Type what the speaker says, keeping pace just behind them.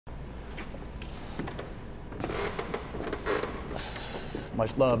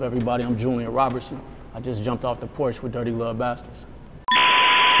Much love, everybody. I'm Julian Robertson. I just jumped off the porch with Dirty Love Bastards.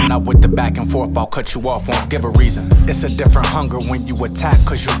 Not with the back and forth, I'll cut you off, won't give a reason. It's a different hunger when you attack,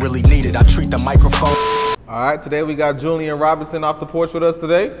 cause you really need it. I treat the microphone. All right, today we got Julian Robertson off the porch with us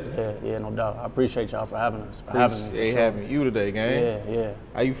today. Yeah, no doubt. I appreciate y'all for having us. Appreciate having you today, gang. Yeah.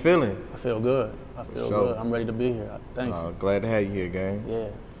 How you feeling? I feel good. I feel good. I'm ready to be here. Thank you. Glad to have you here, gang. Yeah.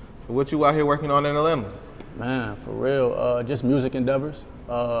 So what you out here working on in Atlanta? Man, for real, just music endeavors.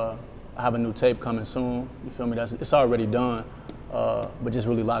 I have a new tape coming soon. You feel me? It's already done, but just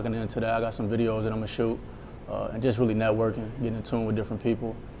really locking into that. I got some videos that I'm gonna shoot, and just really networking, getting in tune with different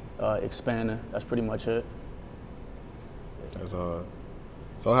people, expanding. That's pretty much it. That's hard.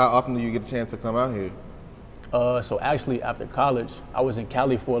 So how often do you get a chance to come out here? So actually, after college, I was in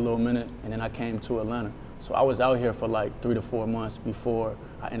Cali for a little minute, and then I came to Atlanta. So I was out here for like 3 to 4 months before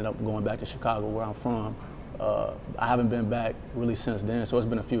I ended up going back to Chicago, where I'm from. I haven't been back really since then, so it's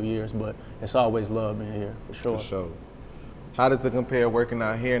been a few years, but it's always love being here, for sure. For sure. How does it compare working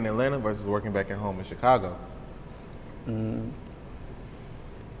out here in Atlanta versus working back at home in Chicago?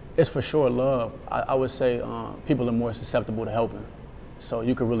 It's for sure love. I would say people are more susceptible to helping. So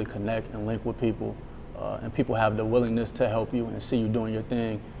you can really connect and link with people, and people have the willingness to help you and see you doing your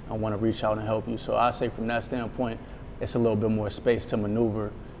thing and want to reach out and help you. So I say from that standpoint, it's a little bit more space to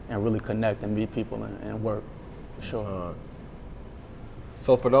maneuver and really connect and meet people and work, for sure.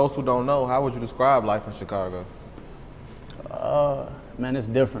 So for those who don't know, how would you describe life in Chicago? Man, it's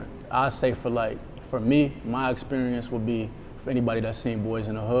different. I say for me, my experience would be, for anybody that's seen Boys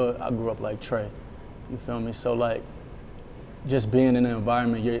in the Hood, I grew up like Trey, you feel me? So like, just being in an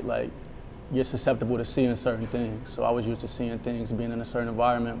environment, you're susceptible to seeing certain things. So I was used to seeing things, being in a certain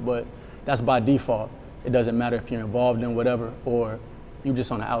environment, but that's by default. It doesn't matter if you're involved in whatever or you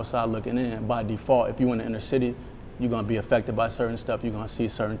just on the outside looking in. By default, if you're in the inner city, you're gonna be affected by certain stuff, you're gonna see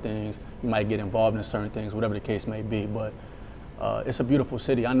certain things, you might get involved in certain things, whatever the case may be. But it's a beautiful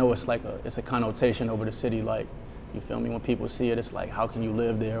city. I know it's a connotation over the city, like, you feel me? When people see it, it's like, how can you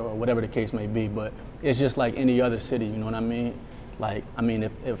live there, or whatever the case may be. But it's just like any other city, you know what I mean? Like, I mean,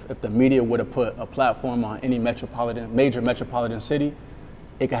 if the media would have put a platform on any major metropolitan city,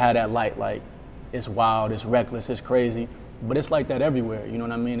 it could have that light, like, it's wild, it's reckless, it's crazy. But it's like that everywhere, you know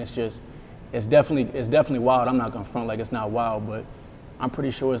what I mean? It's definitely wild. I'm not gonna front like it's not wild, but I'm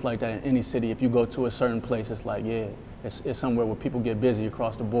pretty sure it's like that in any city. If you go to a certain place, it's like, yeah, it's somewhere where people get busy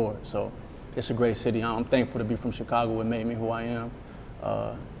across the board. So it's a great city. I'm thankful to be from Chicago. It made me who I am.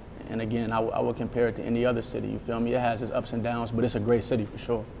 And again, I would compare it to any other city, you feel me? It has its ups and downs, but it's a great city for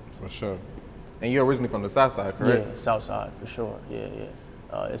sure. For sure. And you're originally from the South Side, correct? Yeah, South Side, for sure, yeah.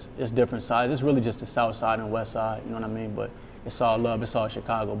 It's different sides. It's really just the South Side and West Side, you know what I mean? But it's all love, it's all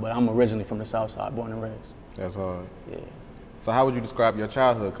Chicago. But I'm originally from the South Side, born and raised. That's hard. Yeah. So how would you describe your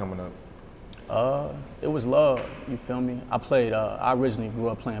childhood coming up? It was love, you feel me? I originally grew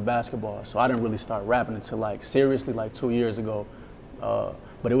up playing basketball, so I didn't really start rapping until seriously 2 years ago.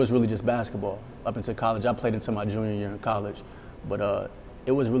 But it was really just basketball. Up until college, I played until my junior year in college. But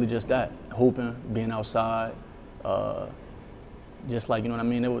it was really just that, hooping, being outside, just like, you know what I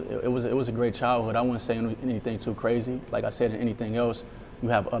mean? It was a great childhood. I wouldn't say anything too crazy. Like I said, in anything else, you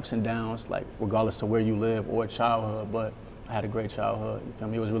have ups and downs, like regardless of where you live or childhood, but I had a great childhood, you feel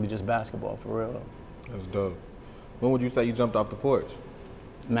me? It was really just basketball, for real though. That's dope. When would you say you jumped off the porch?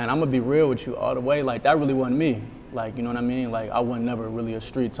 Man, I'm gonna be real with you all the way. Like, that really wasn't me. Like, you know what I mean? Like, I wasn't never really a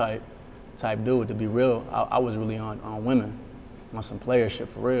street type dude, to be real. I was really on women, on some player shit,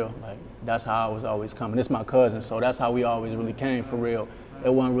 for real. Like, that's how I was always coming. It's my cousin, so that's how we always really came, for real.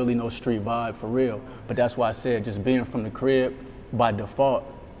 It wasn't really no street vibe, for real. But that's why I said, just being from the crib, by default,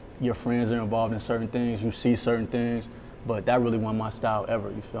 your friends are involved in certain things, you see certain things, but that really wasn't my style ever,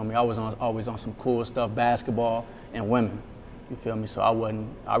 you feel me? I was always on some cool stuff, basketball and women, you feel me? So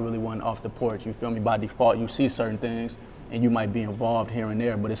I really wasn't off the porch, you feel me? By default, you see certain things and you might be involved here and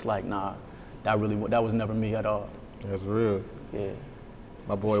there, but it's like, nah, that was never me at all. That's real. Yeah.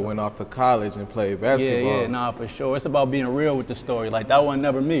 My boy went off to college and played basketball. Yeah, nah, for sure. It's about being real with the story. Like, that wasn't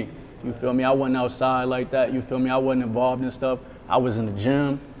never me. You feel me? I wasn't outside like that. You feel me? I wasn't involved in stuff. I was in the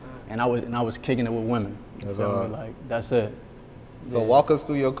gym, and I was kicking it with women. You feel me? Like, that's it. So walk us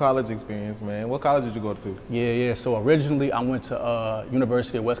through your college experience, man. What college did you go to? Yeah. So originally, I went to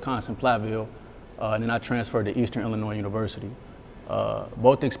University of Wisconsin-Platteville, and then I transferred to Eastern Illinois University.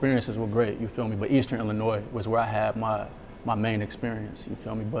 Both experiences were great, you feel me? But Eastern Illinois was where I had my main experience, you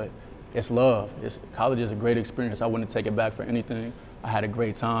feel me? But it's love. College is a great experience. I wouldn't take it back for anything. I had a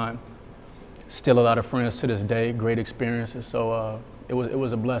great time. Still a lot of friends to this day, great experiences. So it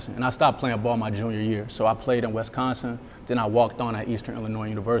was a blessing. And I stopped playing ball my junior year. So I played in Wisconsin, then I walked on at Eastern Illinois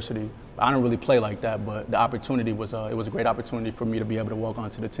University. I didn't really play like that, but the opportunity was, it was a great opportunity for me to be able to walk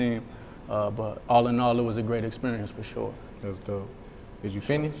onto the team. But all in all, it was a great experience for sure. That's dope. Did you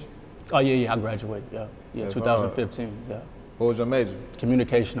finish? Oh yeah, I graduated, yeah, 2015, yeah. What was your major?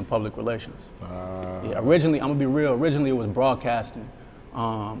 Communication and public relations. Yeah, originally, I'm gonna be real, originally it was broadcasting.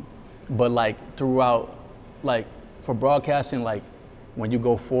 But like throughout, like for broadcasting, like when you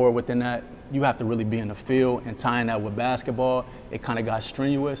go forward within that, you have to really be in the field, and tying that with basketball, it kind of got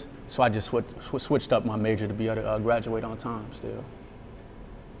strenuous. So I just switched up my major to be able to graduate on time still.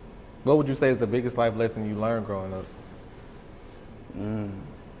 What would you say is the biggest life lesson you learned growing up?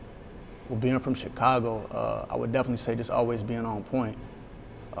 Well, being from Chicago, I would definitely say just always being on point,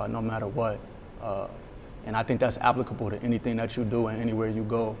 no matter what. And I think that's applicable to anything that you do and anywhere you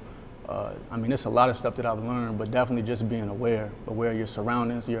go. I mean, it's a lot of stuff that I've learned, but definitely just being aware of your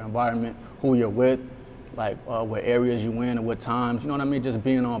surroundings, your environment, who you're with, like what areas you in and what times, you know what I mean? Just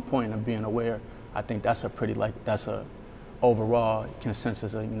being on point and being aware. I think that's a pretty, that's a overall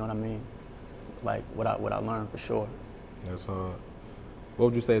consensus of, you know what I mean? Like what I learned for sure. That's hard. What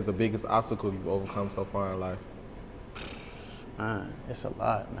would you say is the biggest obstacle you've overcome so far in life? Man, it's a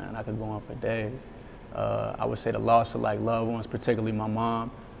lot, man. I could go on for days. I would say the loss of like loved ones, particularly my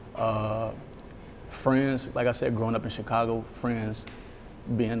mom. Friends, like I said, growing up in Chicago, friends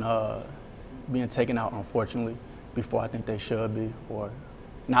being taken out, unfortunately, before I think they should be, or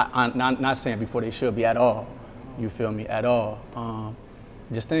not saying before they should be at all. You feel me? At all.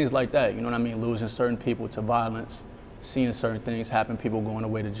 Just things like that. You know what I mean? Losing certain people to violence, seeing certain things happen, people going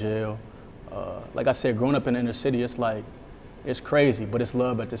away to jail. Like I said, growing up in the inner city, it's like, it's crazy, but it's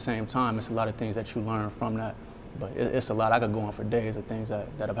love at the same time. It's a lot of things that you learn from that. But it's a lot. I could go on for days of things that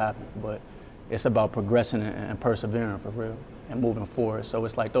have happened. But it's about progressing and persevering for real and moving forward. So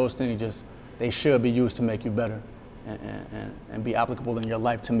it's like those things they should be used to make you better and be applicable in your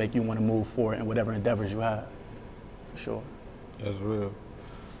life to make you want to move forward in whatever endeavors you have. For sure. That's real.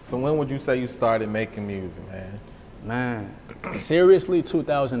 So when would you say you started making music, man? Man, seriously,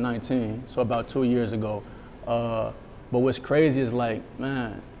 2019, so about 2 years ago. But what's crazy is like,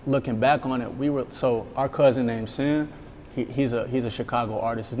 man, looking back on it, so our cousin named Sin, he's a Chicago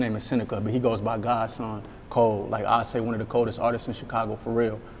artist. His name is Seneca, but he goes by Godson, Cole. Like I say, one of the coldest artists in Chicago for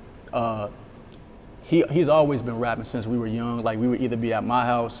real. He's always been rapping since we were young. Like we would either be at my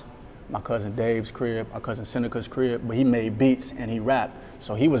house, my cousin Dave's crib, our cousin Seneca's crib, but he made beats and he rapped.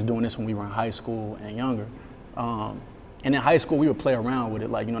 So he was doing this when we were in high school and younger. And in high school, we would play around with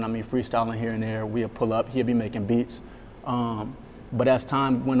it, like, you know what I mean, freestyling here and there. We'd pull up, he'd be making beats. But as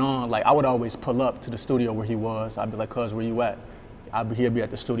time went on, like, I would always pull up to the studio where he was. I'd be like, cuz, where you at? He'd be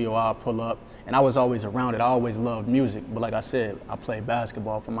at the studio, I'll pull up. And I was always around it. I always loved music. But like I said, I played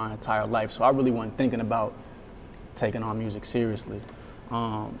basketball for my entire life. So I really wasn't thinking about taking on music seriously.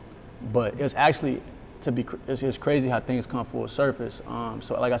 But it's actually, it's crazy how things come full surface.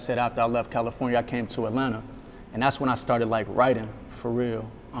 So like I said, after I left California, I came to Atlanta. And that's when I started like writing for real.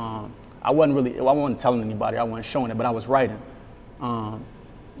 I wasn't telling anybody, I wasn't showing it, but I was writing. And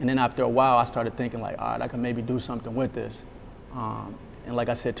then after a while, I started thinking like, all right, I can maybe do something with this. And like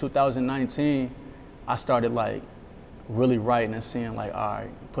I said, 2019, I started like really writing and seeing like, all right,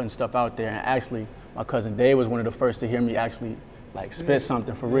 putting stuff out there. And actually, my cousin Dave was one of the first to hear me actually like spit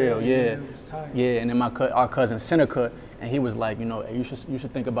something for real, yeah. And then our cousin Seneca, and he was like, you know, you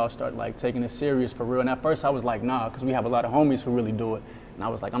should think about taking this serious for real. And at first I was like, nah, because we have a lot of homies who really do it. And I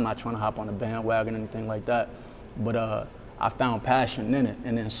was like, I'm not trying to hop on the bandwagon or anything like that. But I found passion in it.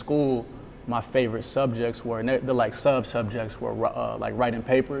 And in school, my favorite subjects were, the like sub-subjects were like writing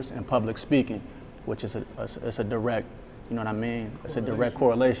papers and public speaking, which is it's a direct, you know what I mean? It's a direct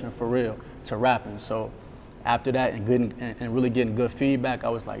correlation for real to rapping. So after that and really getting good feedback, I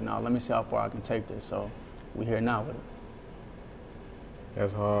was like, nah, let me see how far I can take this. So we here now with it.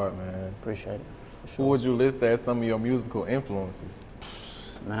 That's hard, man. Appreciate it. Sure. Who would you list as some of your musical influences?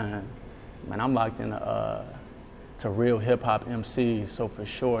 Man, I'm locked in to real hip hop MCs. So for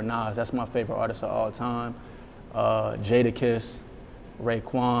sure, Nas, that's my favorite artist of all time. Jadakiss,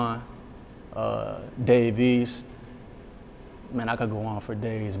 Raekwon, Dave East. Man, I could go on for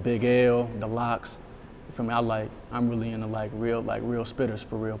days. Big L, The Lox. For me, I'm really into real spitters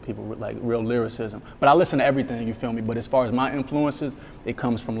for real people, like real lyricism. But I listen to everything, you feel me? But as far as my influences, it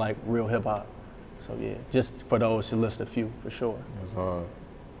comes from like real hip hop. So yeah, just for those to list a few, for sure. That's hard.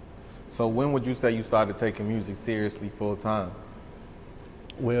 So when would you say you started taking music seriously full time?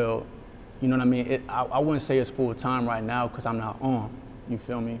 Well, you know what I mean? I wouldn't say it's full time right now because I'm not on, you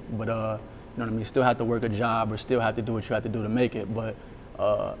feel me? But know what I mean? Still have to work a job or still have to do what you have to do to make it, but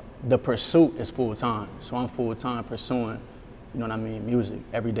the pursuit is full time. So I'm full time pursuing, you know what I mean, music,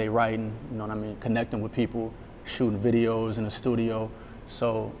 everyday writing, you know what I mean, connecting with people, shooting videos in the studio.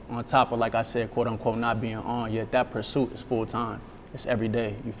 So on top of, like I said, quote unquote, not being on yet, that pursuit is full time. It's every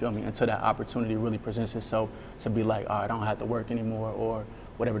day, you feel me? Until that opportunity really presents itself to be like, all right, I don't have to work anymore, or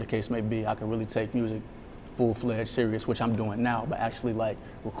whatever the case may be. I can really take music full-fledged serious, which I'm doing now, but actually like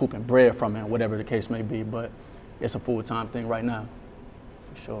recouping bread from it, whatever the case may be. But it's a full-time thing right now,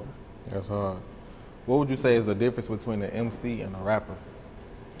 for sure. That's hard. What would you say is the difference between an MC and a rapper?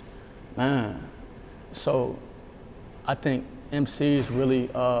 Man, so I think MCs really,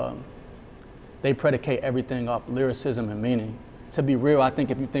 they predicate everything off lyricism and meaning. To be real, I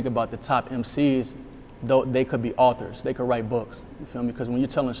think if you think about the top MCs, though, they could be authors, they could write books, you feel me? Because when you're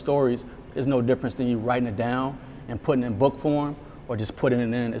telling stories, there's no difference than you writing it down and putting it in book form or just putting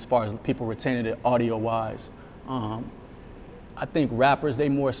it in as far as people retaining it audio-wise. I think rappers, it's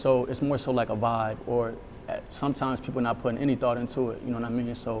more so like a vibe, or sometimes people not putting any thought into it, you know what I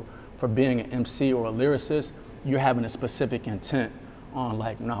mean? So for being an MC or a lyricist, you're having a specific intent on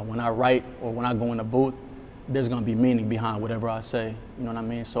like, no, when I write or when I go in the booth, there's gonna be meaning behind whatever I say, you know what I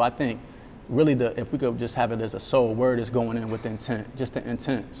mean? So I think really if we could just have it as a soul word is going in with intent, just the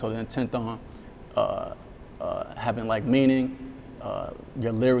intent. So the intent on having like meaning,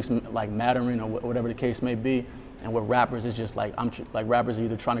 your lyrics like mattering or whatever the case may be. And with rappers, it's just like, rappers are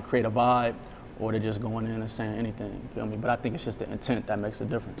either trying to create a vibe or they're just going in and saying anything, you feel me? But I think it's just the intent that makes a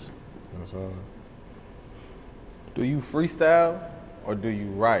difference. That's hard. Do you freestyle or do you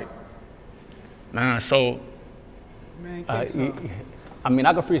write? Man, so, I mean,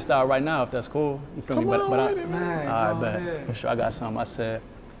 I can freestyle right now if that's cool. You feel me? But all right, bet. For sure, I got something. I said,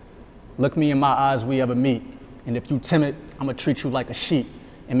 look me in my eyes, we ever meet. And if you timid, I'ma treat you like a sheep.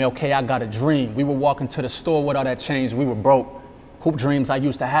 MLK, I got a dream. We were walking to the store with all that change, we were broke. Hoop dreams, I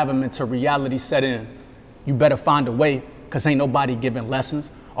used to have them until reality set in. You better find a way, cause ain't nobody giving lessons.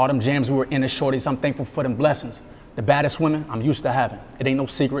 All them jams we were in as shorties, I'm thankful for them blessings. The baddest women, I'm used to having. It ain't no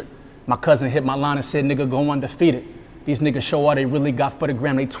secret. My cousin hit my line and said, nigga, go undefeated. These niggas show all they really got for the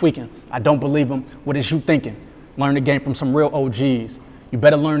gram, they tweaking. I don't believe them. What is you thinking? Learn the game from some real OGs. You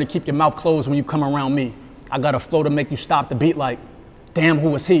better learn to keep your mouth closed when you come around me. I got a flow to make you stop the beat like, damn, who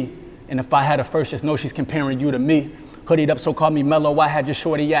was he? And if I had a first, just know she's comparing you to me. Hoodied up, so call me mellow. I had your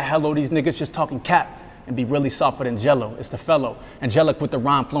shorty, yeah, hello. These niggas just talking cap and be really softer than Jello. It's the fellow, angelic with the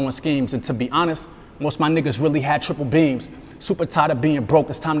rhyme flowing schemes. And to be honest, most my niggas really had triple beams. Super tired of being broke,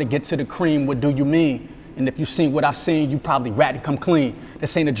 it's time to get to the cream. What do you mean? And if you seen what I've seen, you probably rat and come clean.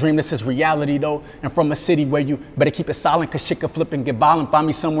 This ain't a dream, this is reality though. And from a city where you better keep it silent, cause shit can flip and get violent. Find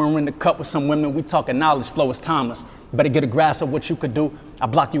me somewhere in the cup with some women, we talking knowledge, flow is timeless. Better get a grasp of what you could do. I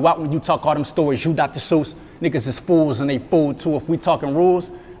block you out when you talk all them stories, you Dr. Seuss. Niggas is fools and they fool too. If we talking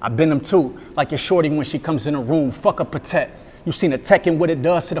rules, I been them too. Like your shorty when she comes in a room, fuck a protect. You seen a tech and what it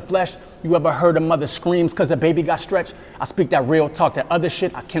does to the flesh? You ever heard a mother screams cause a baby got stretched? I speak that real talk, that other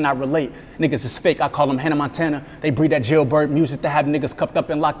shit I cannot relate. Niggas is fake, I call them Hannah Montana. They breed that jailbird music to have niggas cuffed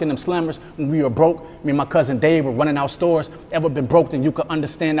up and locked in them slammers. When we were broke, me and my cousin Dave were running out stores. Ever been broke, then you could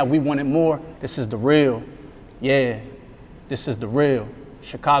understand that we wanted more. This is the real. Yeah, this is the real.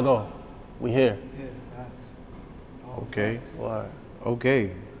 Chicago, we here. Yeah, facts. Okay. Word.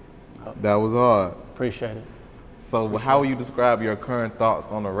 Okay. That was hard. Appreciate it. So how would you describe your current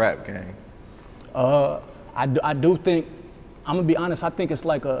thoughts on the rap game? I do think, I'm gonna be honest, I think it's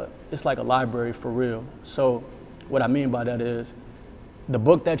like a library for real. So what I mean by that is, the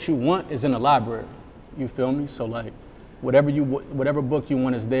book that you want is in the library, you feel me? So like, whatever book you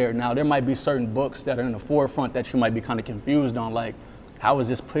want is there. Now there might be certain books that are in the forefront that you might be kind of confused on, like, how is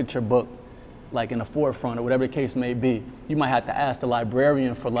this picture book like in the forefront or whatever the case may be? You might have to ask the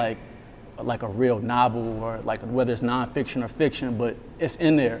librarian for like a real novel or like whether it's nonfiction or fiction, but it's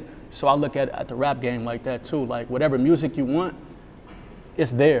in there. So I look at the rap game like that too. Like whatever music you want,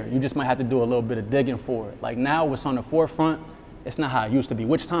 it's there. You just might have to do a little bit of digging for it. Like now what's on the forefront, it's not how it used to be,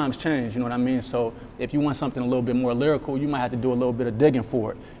 which times change, you know what I mean? So if you want something a little bit more lyrical, you might have to do a little bit of digging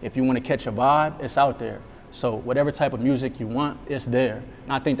for it. If you want to catch a vibe, it's out there. So whatever type of music you want, it's there.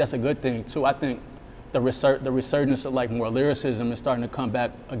 And I think that's a good thing too. I think the resurgence of like more lyricism is starting to come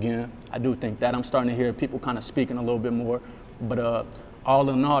back again. I do think that. I'm starting to hear people kind of speaking a little bit more. But all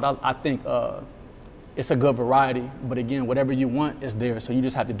in all, I think it's a good variety. But again, whatever you want is there. So you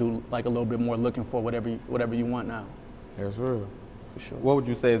just have to do like a little bit more looking for whatever you want now. That's real. For sure. What would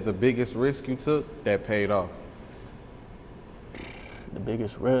you say is the biggest risk you took that paid off? The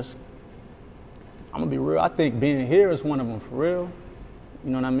biggest risk? I'm gonna be real. I think being here is one of them for real. You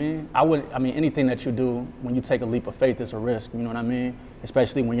know what I mean? I mean, anything that you do when you take a leap of faith is a risk, you know what I mean?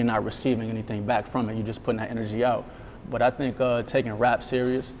 Especially when you're not receiving anything back from it, you're just putting that energy out. But I think taking rap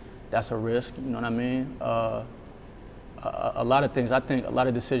serious, that's a risk, you know what I mean? A lot of things, I think a lot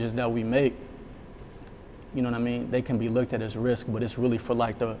of decisions that we make, you know what I mean, they can be looked at as risk, but it's really for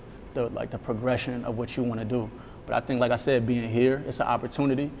like the progression of what you want to do. But I think, like I said, being here, it's an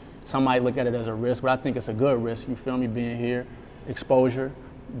opportunity. Some might look at it as a risk, but I think it's a good risk, you feel me, being here, exposure.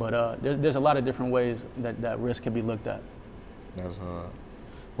 But there's a lot of different ways that risk can be looked at. That's hard.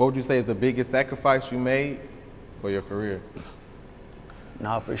 What would you say is the biggest sacrifice you made for your career?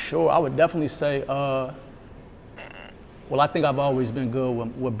 Now, for sure, I would definitely say, well, I think I've always been good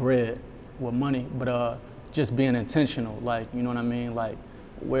with bread, with money, but just being intentional, like, you know what I mean? Like,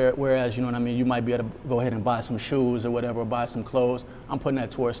 whereas, you know what I mean, you might be able to go ahead and buy some shoes or whatever, or buy some clothes. I'm putting that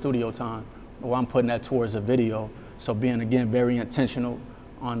towards studio time, or I'm putting that towards a video. So being, again, very intentional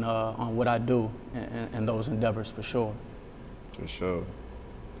on what I do and those endeavors, for sure. For sure.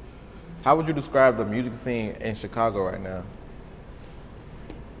 How would you describe the music scene in Chicago right now?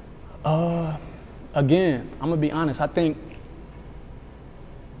 Again, I'm gonna be honest, I think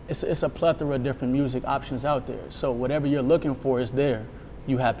it's a plethora of different music options out there. So whatever you're looking for is there.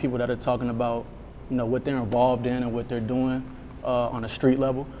 You have people that are talking about, you know, what they're involved in and what they're doing on a street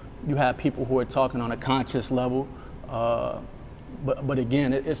level. You have people who are talking on a conscious level. But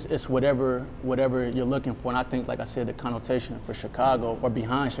again, it's whatever you're looking for. And I think, like I said, the connotation for Chicago or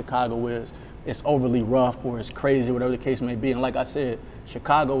behind Chicago is it's overly rough or it's crazy, whatever the case may be. And like I said,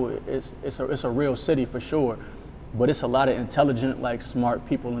 Chicago it's a real city for sure. But it's a lot of intelligent, like smart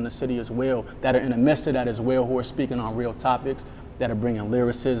people in the city as well that are in the midst of that as well, who are speaking on real topics, that are bringing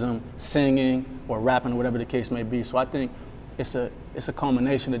lyricism, singing, or rapping, whatever the case may be. So I think it's a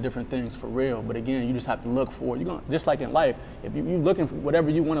culmination of different things for real. But again, you just have to look for it. You're gonna, just like in life, if you're looking for whatever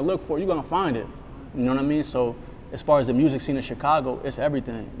you want to look for, you're gonna find it. You know what I mean? So as far as the music scene in Chicago, it's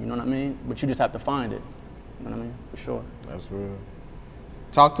everything. You know what I mean? But you just have to find it. You know what I mean? For sure. That's real.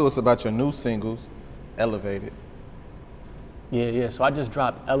 Talk to us about your new singles, Elevated. Yeah. So I just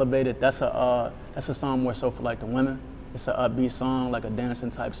dropped Elevated. That's a song more so for like the women. It's an upbeat song, like a dancing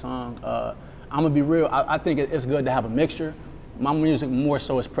type song. I'm gonna be real. I think it's good to have a mixture. My music more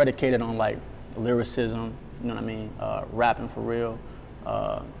so is predicated on like lyricism. You know what I mean? Rapping for real,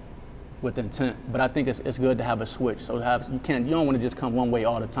 with intent. But I think it's good to have a switch. So you don't want to just come one way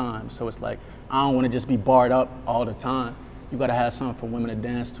all the time. So it's like I don't want to just be barred up all the time. You gotta have something for women to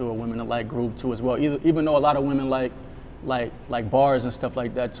dance to or women to like groove to as well. Even though a lot of women like bars and stuff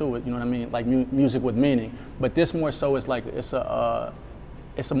like that too, you know what I mean? Like music with meaning. But this more so is like, it's a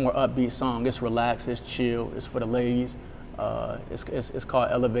more upbeat song. It's relaxed, it's chill, it's for the ladies. It's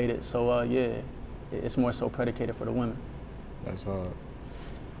called Elevated. So yeah, it's more so predicated for the women. That's hard.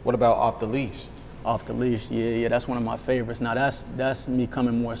 What about Off the Leash? Off the Leash, yeah, that's one of my favorites. Now that's me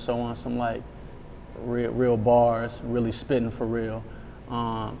coming more so on some like real bars, really spitting for real.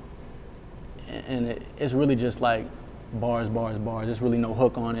 And it's really just like bars. There's really no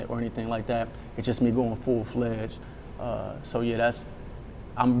hook on it or anything like that. It's just me going full-fledged. So yeah,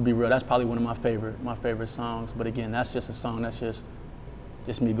 I'm gonna be real, that's probably one of my favorite songs. But again, that's just a song that's just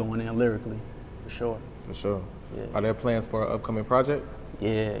me going in lyrically, for sure. For sure. Yeah. Are there plans for an upcoming project?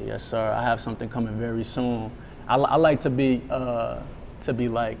 Yeah, yes sir. I have something coming very soon. I like to be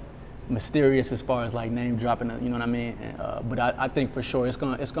like mysterious as far as like name dropping, you know what I mean? But I think for sure it's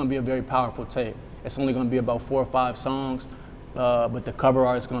gonna be a very powerful tape. It's only gonna be about 4 or 5 songs, but the cover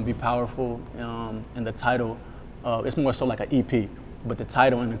art is gonna be powerful, and the title, it's more so like an EP, but the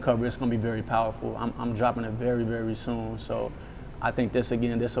title and the cover is gonna be very powerful. I'm dropping it very, very soon. So I think this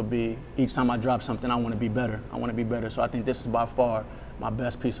will be, each time I drop something, I wanna be better. So I think this is by far my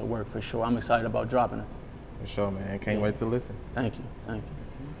best piece of work for sure. I'm excited about dropping it. For sure, man. Can't wait to listen. Thank you.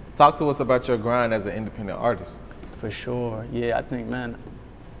 Talk to us about your grind as an independent artist. For sure, yeah, I think, man,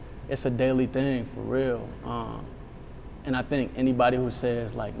 it's a daily thing, for real. And I think anybody who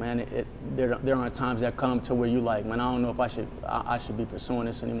says, like, man, there are times that come to where you like, man, I don't know if I should be pursuing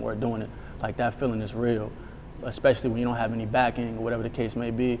this anymore, doing it. Like, that feeling is real, especially when you don't have any backing or whatever the case may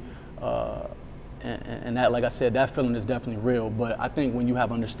be. And that, like I said, that feeling is definitely real. But I think when you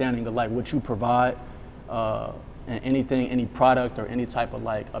have understanding of like what you provide, and anything, any product or any type of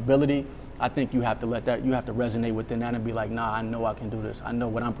like ability, I think you have to resonate within that and be like, nah, I know I can do this. I know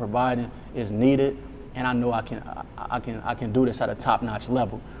what I'm providing is needed, and I know I can do this at a top-notch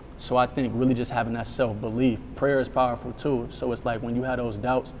level. So I think really just having that self-belief. Prayer is powerful too. So it's like when you have those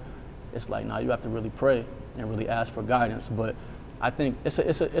doubts, it's like, nah, you have to really pray and really ask for guidance. But I think it's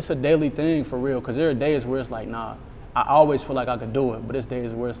a daily thing for real, because there are days where it's like, nah, I always feel like I could do it, but there's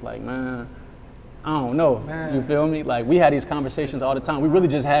days where it's like, man, I don't know. Man. You feel me? Like we had these conversations all the time. We really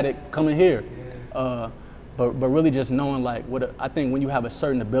just had it coming here. Yeah. But really just knowing like I think when you have a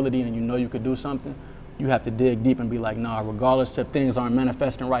certain ability and you know you could do something, you have to dig deep and be like, nah, regardless if things aren't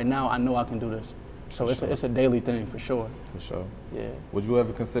manifesting right now, I know I can do this. So it's a daily thing for sure. For sure. Yeah. Would you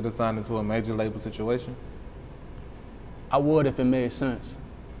ever consider signing to a major label situation? I would if it made sense.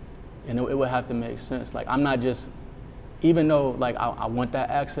 And it would have to make sense. Like I'm not just, even though like I want that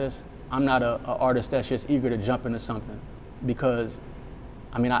access, I'm not a artist that's just eager to jump into something, because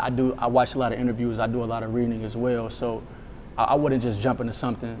I mean I watch a lot of interviews, I do a lot of reading as well, so I wouldn't just jump into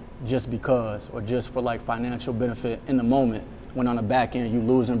something just because or just for like financial benefit in the moment when on the back end you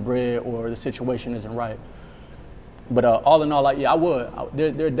losing bread or the situation isn't right. But all in all, like yeah, I would.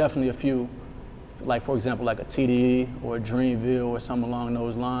 There are definitely a few, like for example like a TDE or a Dreamville or something along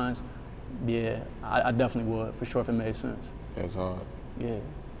those lines. Yeah, I definitely would for sure if it made sense. That's hard. Yeah.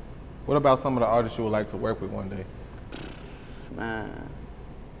 What about some of the artists you would like to work with one day? Man,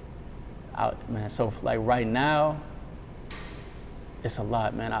 so like right now, it's a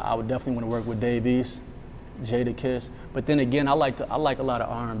lot, man. I would definitely want to work with Dave East, Jadakiss, but then again, I like a lot of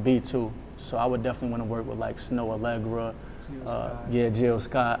R&B too. So I would definitely want to work with like Snow Allegra, Jill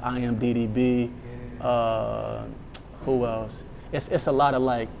Scott, I Am DDB. Yeah. Who else? It's a lot of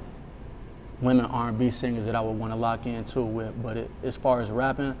like women R&B singers that I would want to lock in too with. But as far as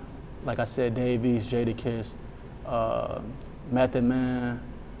rapping, like I said, Dave East, Jadakiss, Method Man,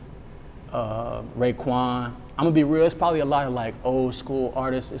 Raekwon. I'm gonna be real, it's probably a lot of like old school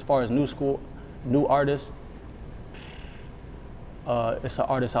artists. As far as new artists, it's an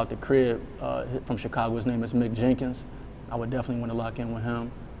artist out the crib from Chicago. His name is Mick Jenkins. I would definitely want to lock in with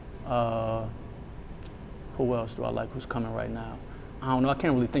him. Who else do I like who's coming right now? I don't know, I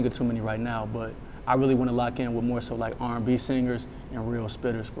can't really think of too many right now, but I really want to lock in with more so like R&B singers and real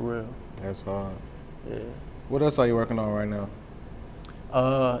spitters for real. That's hard. Yeah. What else are you working on right now?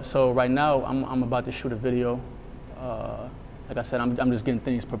 So right now I'm about to shoot a video. Like I said, I'm just getting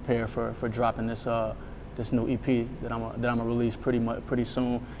things prepared for dropping this this new EP that I'm gonna release pretty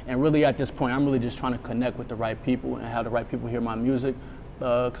soon. And really at this point, I'm really just trying to connect with the right people and have the right people hear my music.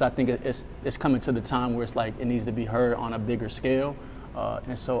 Because I think it's coming to the time where it's like it needs to be heard on a bigger scale.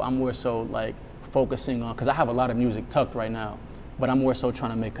 And so I'm more so like focusing on, because I have a lot of music tucked right now, but I'm more so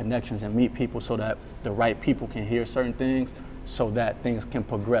trying to make connections and meet people so that the right people can hear certain things so that things can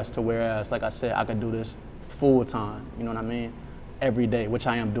progress to whereas, like I said, I could do this full time, you know what I mean? Every day, which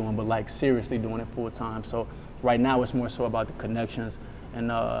I am doing, but like seriously doing it full time. So right now it's more so about the connections and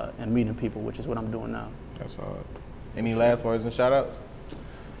meeting people, which is what I'm doing now. That's hard. Any last words and shout outs?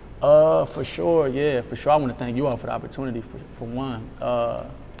 For sure, yeah, for sure. I want to thank you all for the opportunity, for one.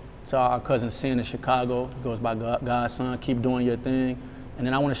 To our cousin Sin in Chicago, he goes by Godson, keep doing your thing. And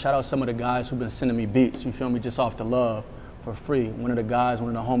then I want to shout out some of the guys who've been sending me beats, you feel me, just off the love for free. One of the guys,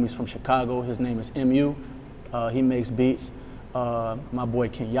 one of the homies from Chicago, his name is MU. He makes beats. My boy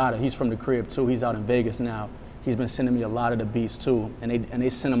Kenyatta, he's from the crib too, he's out in Vegas now. He's been sending me a lot of the beats too, and they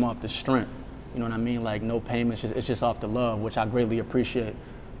send them off the strength. You know what I mean? Like no payments, it's just off the love, which I greatly appreciate.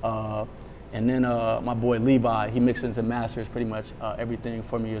 And then my boy Levi, he mixes and masters pretty much everything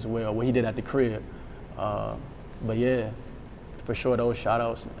for me as well, what he did at the crib. But yeah, for sure those shout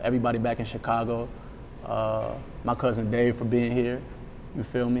outs. Everybody back in Chicago, my cousin Dave for being here, you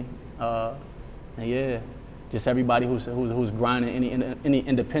feel me? And yeah, just everybody who's grinding, any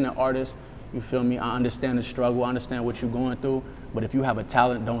independent artist, you feel me? I understand the struggle, I understand what you're going through, but if you have a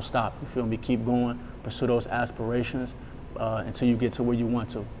talent, don't stop, you feel me? Keep going, pursue those aspirations until you get to where you want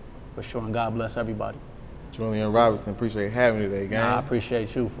to, for sure, and God bless everybody. Julian Robertson, appreciate having you today, gang. Nah, I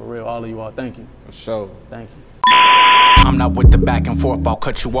appreciate you, for real, all of you all, thank you. For sure. Thank you. I'm not with the back and forth, I'll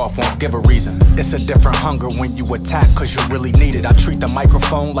cut you off, won't give a reason. It's a different hunger when you attack, cause you really need it. I treat the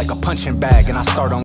microphone like a punching bag and I start on